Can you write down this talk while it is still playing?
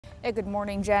Hey, good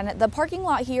morning, Jen. The parking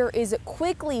lot here is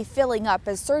quickly filling up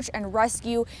as search and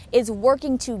rescue is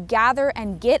working to gather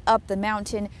and get up the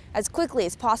mountain as quickly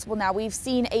as possible. Now, we've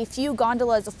seen a few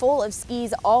gondolas full of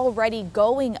skis already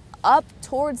going up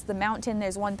towards the mountain.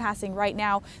 There's one passing right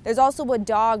now. There's also a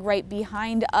dog right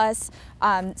behind us.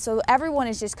 So everyone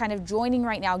is just kind of joining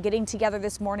right now, getting together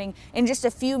this morning. In just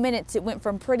a few minutes, it went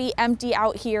from pretty empty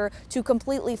out here to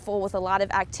completely full with a lot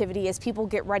of activity as people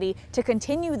get ready to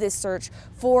continue this search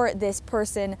for this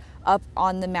person up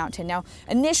on the mountain. Now,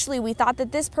 initially, we thought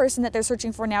that this person that they're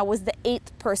searching for now was the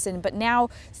 8th person, but now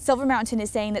Silver Mountain is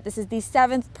saying that this is the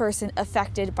 7th person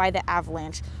affected by the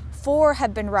avalanche. 4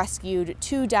 have been rescued,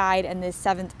 2 died, and this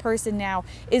 7th person now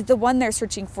is the one they're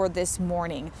searching for this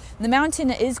morning. The mountain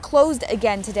is closed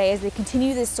again today as they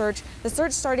continue this search. The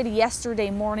search started yesterday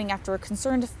morning after a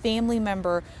concerned family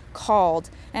member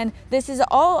called. And this is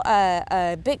all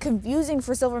a bit confusing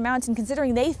for Silver Mountain,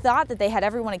 considering they thought that they had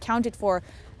everyone accounted for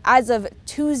as of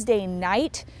Tuesday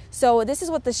night. So this is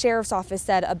what the sheriff's office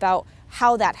said about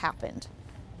how that happened.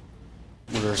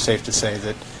 We were safe to say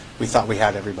that we thought we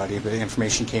had everybody, but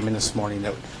information came in this morning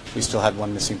that we still had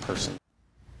one missing person.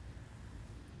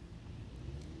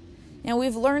 Now,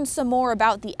 we've learned some more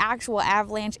about the actual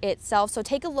avalanche itself, so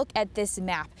take a look at this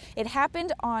map. It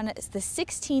happened on the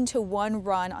 16-to-1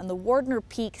 run on the Wardner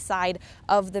Peak side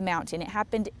of the mountain. It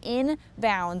happened in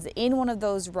bounds in one of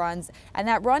those runs, and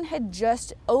that run had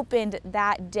just opened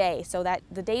that day. So that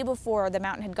the day before the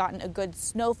mountain had gotten a good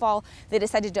snowfall, they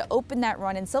decided to open that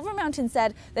run, and Silver Mountain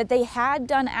said that they had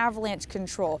done avalanche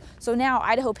control. So now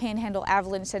Idaho Panhandle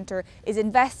Avalanche Center is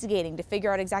investigating to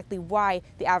figure out exactly why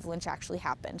the avalanche actually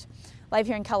happened. Live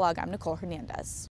here in Kellogg, I'm Nicole Hernandez.